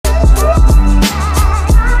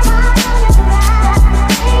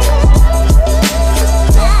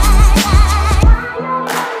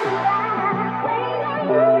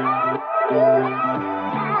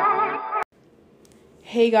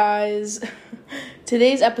guys.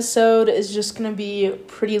 Today's episode is just gonna be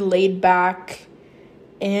pretty laid back,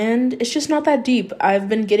 and it's just not that deep. I've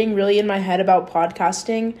been getting really in my head about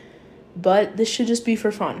podcasting, but this should just be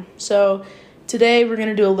for fun. So today we're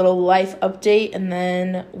gonna do a little life update, and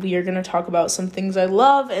then we are gonna talk about some things I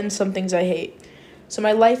love and some things I hate. So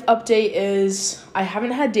my life update is I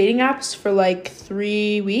haven't had dating apps for like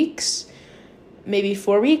 3 weeks, maybe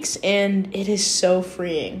 4 weeks, and it is so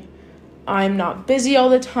freeing. I'm not busy all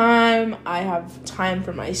the time. I have time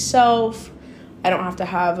for myself. I don't have to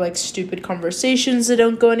have like stupid conversations that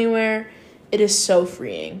don't go anywhere. It is so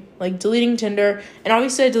freeing. Like deleting Tinder, and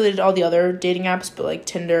obviously I deleted all the other dating apps, but like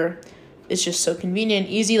Tinder is just so convenient,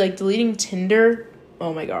 easy. Like deleting Tinder,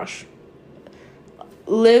 oh my gosh.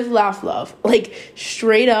 Live, laugh, love. Like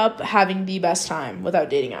straight up having the best time without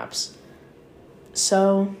dating apps.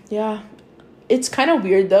 So yeah, it's kind of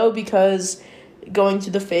weird though, because going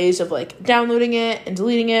through the phase of like downloading it and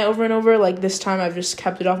deleting it over and over, like this time I've just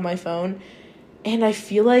kept it off my phone, and I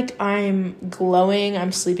feel like I'm glowing.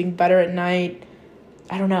 I'm sleeping better at night.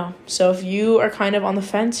 I don't know. So if you are kind of on the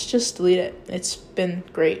fence, just delete it. It's been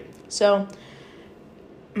great. So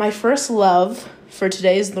my first love for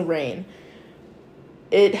today is the rain.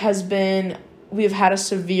 We've had a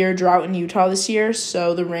severe drought in Utah this year,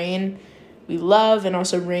 so the rain we love, and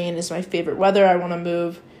also rain is my favorite weather. I want to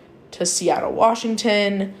move to Seattle,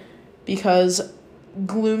 Washington, because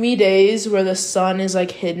gloomy days where the sun is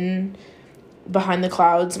like hidden behind the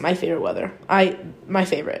clouds, my favorite weather. My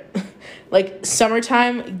favorite. Like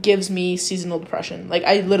summertime gives me seasonal depression. Like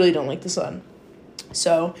I literally don't like the sun.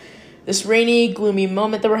 So this rainy, gloomy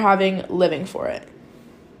moment that we're having, living for it.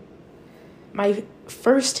 My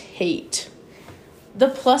first hate. The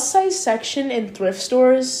plus size section in thrift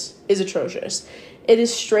stores is atrocious. It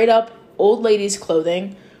is straight up old ladies'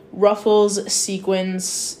 clothing, ruffles,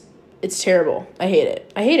 sequins. It's terrible. I hate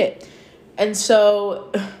it. And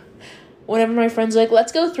so whenever my friends are like,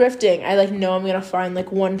 let's go thrifting, I like know I'm gonna find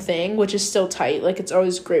like one thing, which is still tight. Like it's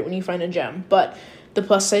always great when you find a gem, but the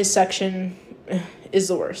plus size section is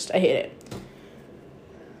the worst. I hate it.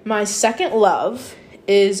 My second love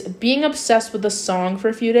is being obsessed with a song for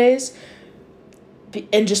a few days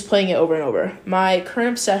and just playing it over and over. My current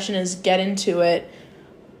obsession is Get Into It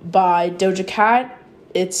by Doja Cat.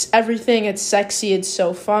 It's everything. It's sexy. It's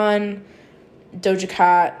so fun. Doja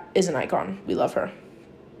Cat is an icon. We love her.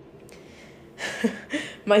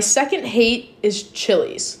 My second hate is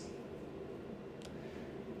Chili's.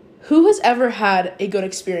 Who has ever had a good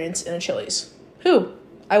experience in a Chili's? Who?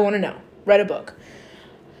 I want to know. Write a book.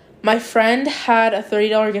 My friend had a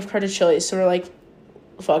 $30 gift card to Chili's, so we're like,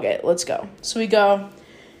 fuck it, let's go. So we go,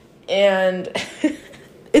 and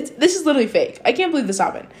this is literally fake. I can't believe this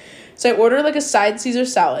happened. So I order like a side Caesar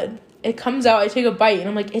salad. It comes out, I take a bite, and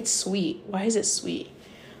I'm like, it's sweet. Why is it sweet?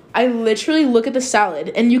 I literally look at the salad,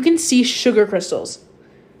 and you can see sugar crystals.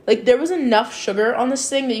 Like, there was enough sugar on this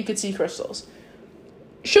thing that you could see crystals.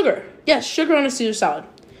 Sugar. Yes, sugar on a Caesar salad.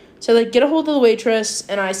 So I, like, get a hold of the waitress,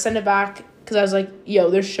 and I send it back, because I was like, yo,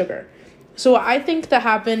 there's sugar. So what I think that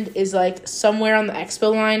happened is, like, somewhere on the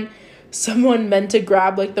expo line, someone meant to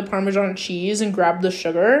grab, like, the Parmesan cheese and grab the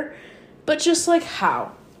sugar. But just, like,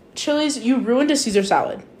 how? Chili's, you ruined a Caesar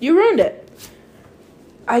salad. You ruined it.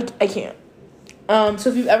 I can't. So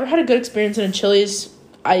if you've ever had a good experience in a Chili's,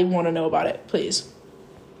 I want to know about it, please.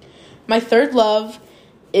 My third love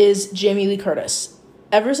is Jamie Lee Curtis.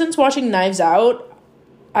 Ever since watching Knives Out,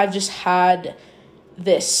 I've just had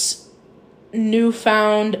this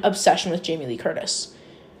newfound obsession with Jamie Lee Curtis.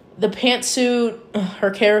 The pantsuit,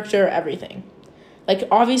 her character, everything. Like,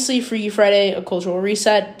 obviously, Freaky Friday, a cultural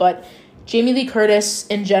reset, but Jamie Lee Curtis,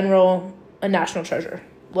 in general, a national treasure.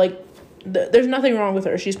 Like, there's nothing wrong with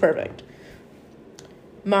her. She's perfect.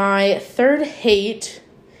 My third hate,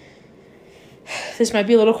 this might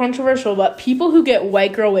be a little controversial, but people who get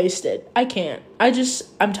white girl wasted. I can't.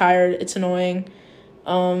 I'm tired. It's annoying.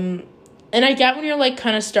 And I get when you're, like,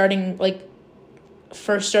 kind of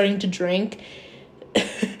first starting to drink,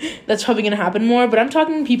 that's probably going to happen more, but I'm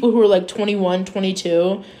talking people who are, like, 21,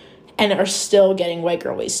 22, and are still getting white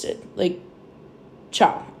girl wasted. Like,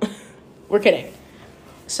 ciao. We're kidding.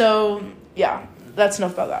 So, yeah, that's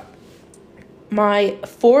enough about that. My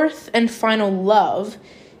fourth and final love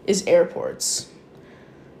is airports.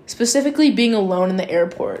 Specifically being alone in the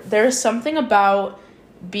airport. There is something about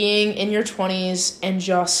being in your 20s and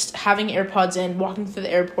just having AirPods in, walking through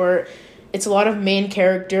the airport. It's a lot of main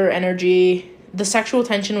character energy. The sexual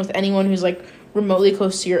tension with anyone who's, like, remotely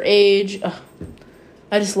close to your age. Ugh.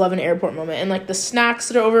 I just love an airport moment. And, like, the snacks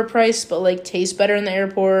that are overpriced but, like, taste better in the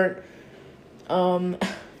airport.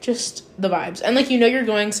 Just the vibes. And, like, you know you're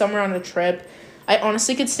going somewhere on a trip. I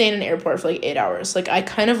honestly could stay in an airport for like 8 hours. Like, I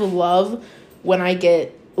kind of love when I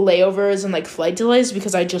get layovers and like flight delays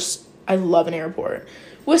because I love an airport.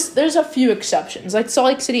 There's a few exceptions. Like, Salt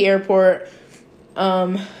Lake City Airport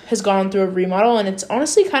has gone through a remodel, and it's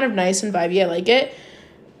honestly kind of nice and vibey. I like it.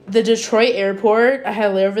 The Detroit Airport, I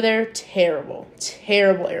had a layover there. Terrible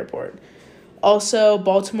airport. Also,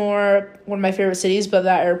 Baltimore, one of my favorite cities, but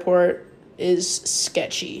that airport is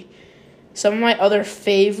sketchy. Some of my other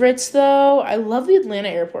favorites, though, I love the Atlanta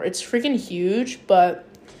airport. It's freaking huge, but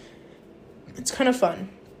it's kind of fun.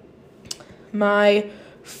 My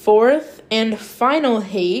fourth and final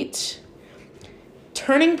hate,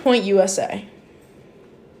 Turning Point USA.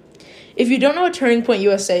 If you don't know what Turning Point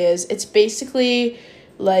USA is, it's basically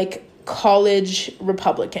like college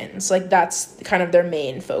Republicans. Like, that's kind of their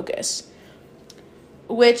main focus.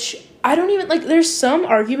 Which I don't even, like, there's some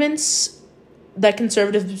arguments that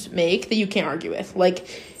conservatives make that you can't argue with. Like,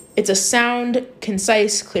 it's a sound,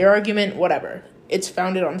 concise, clear argument, whatever. It's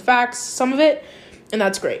founded on facts, some of it, and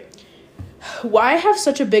that's great. Why I have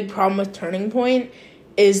such a big problem with Turning Point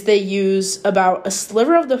is they use about a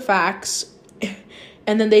sliver of the facts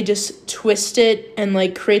and then they just twist it and,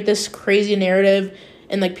 like, create this crazy narrative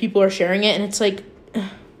and, like, people are sharing it, and it's like,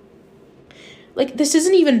 this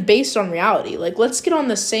isn't even based on reality. Like, let's get on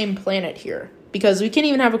the same planet here, because we can't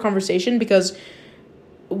even have a conversation because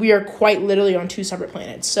we are quite literally on two separate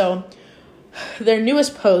planets. So their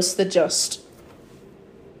newest post that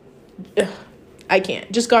I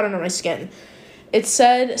can't, just got under my skin. It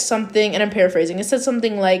said something, and I'm paraphrasing, it said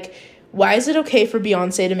something like, why is it okay for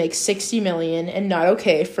Beyonce to make $60 million and not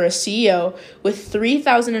okay for a CEO with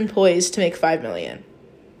 3,000 employees to make $5 million?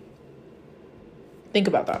 Think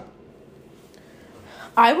about that.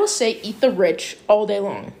 I will say eat the rich all day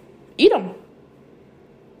long. Eat them.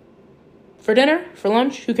 For dinner, for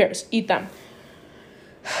lunch, who cares? Eat them.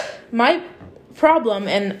 My problem,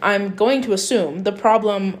 and I'm going to assume the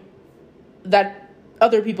problem that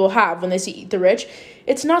other people have when they see eat the rich,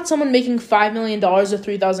 it's not someone making $5 million with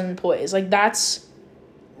 3,000 employees. Like, that's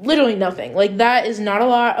literally nothing. Like, that is not a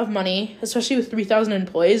lot of money, especially with 3,000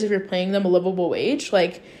 employees if you're paying them a livable wage.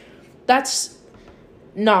 Like, that's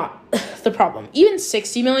not the problem. Even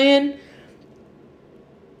 60 million,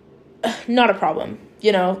 not a problem.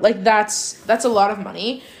 You know, like, that's a lot of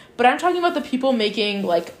money. But I'm talking about the people making,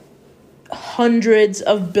 like, hundreds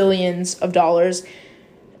of billions of dollars.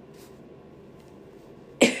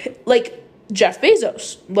 Like Jeff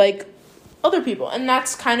Bezos, like other people. And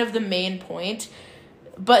that's kind of the main point.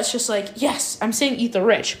 But it's just like, yes, I'm saying eat the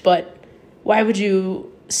rich, but why would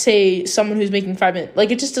you say someone who's making $5 million?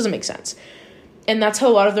 Like, it just doesn't make sense. And that's how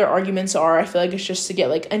a lot of their arguments are. I feel like it's just to get,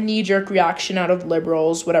 like, a knee-jerk reaction out of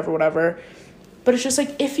liberals, whatever. But it's just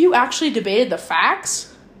like, if you actually debated the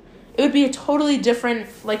facts, it would be a totally different,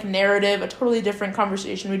 like, narrative, a totally different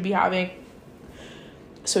conversation we'd be having.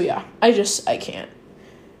 So, yeah, I can't.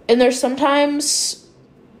 And there's sometimes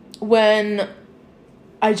when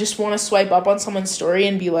I just want to swipe up on someone's story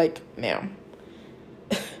and be like, ma'am,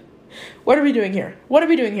 what are we doing here?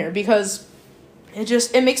 Because it's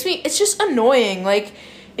just annoying. Like,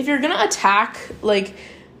 if you're going to attack, like,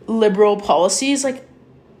 liberal policies, like,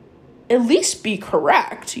 at least be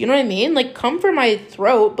correct. You know what I mean? Like, come for my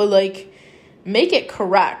throat, but, like, make it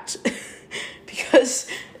correct. Because,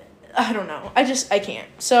 I don't know. I can't.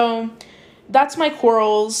 So, that's my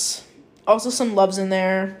quarrels. Also, some loves in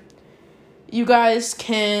there. You guys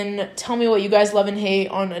can tell me what you guys love and hate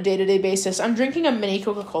on a day-to-day basis. I'm drinking a mini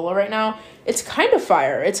Coca-Cola right now. It's kind of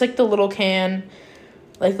fire. It's like the little can,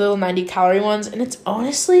 like the little 90-calorie ones, and it's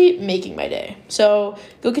honestly making my day. So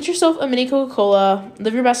go get yourself a mini Coca-Cola.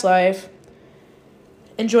 Live your best life.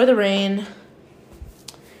 Enjoy the rain.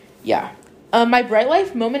 Yeah. My bright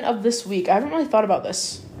life moment of this week. I haven't really thought about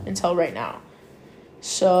this until right now.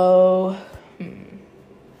 So,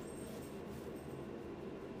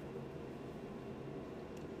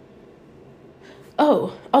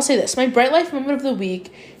 Oh, I'll say this. My bright life moment of the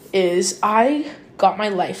week is I got my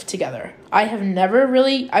life together. I've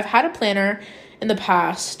had a planner in the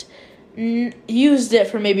past, used it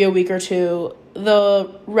for maybe a week or two.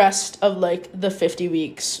 The rest of, like, the 50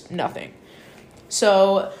 weeks, nothing.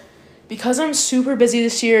 So, because I'm super busy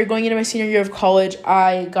this year, going into my senior year of college,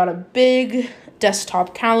 I got a big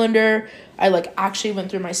desktop calendar. I, like, actually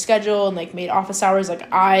went through my schedule and, like, made office hours. Like,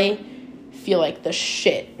 I feel like the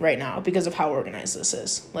shit right now because of how organized this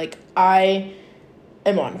is. Like, I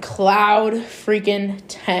am on cloud freaking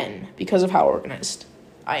 10 because of how organized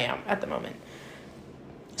I am at the moment.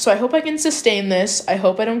 So I hope I can sustain this. I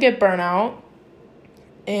hope I don't get burnout.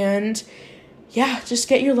 And yeah, just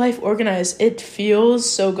get your life organized. It feels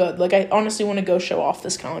so good. Like, I honestly want to go show off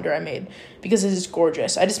this calendar I made because it is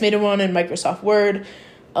gorgeous. I just made one in Microsoft Word.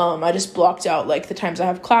 I just blocked out, like, the times I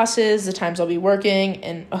have classes, the times I'll be working,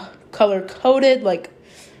 and color-coded. Like,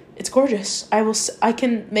 it's gorgeous. I'm not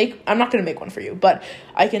going to make one for you, but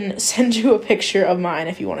I can send you a picture of mine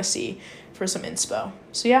if you want to see for some inspo.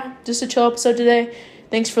 So, yeah, just a chill episode today.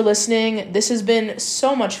 Thanks for listening. This has been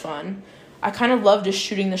so much fun. I kind of love just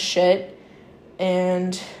shooting the shit.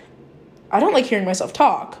 And I don't like hearing myself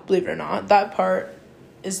talk, believe it or not. That part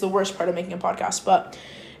is the worst part of making a podcast. But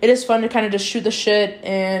it is fun to kind of just shoot the shit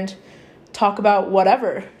and talk about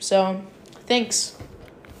whatever. So, thanks.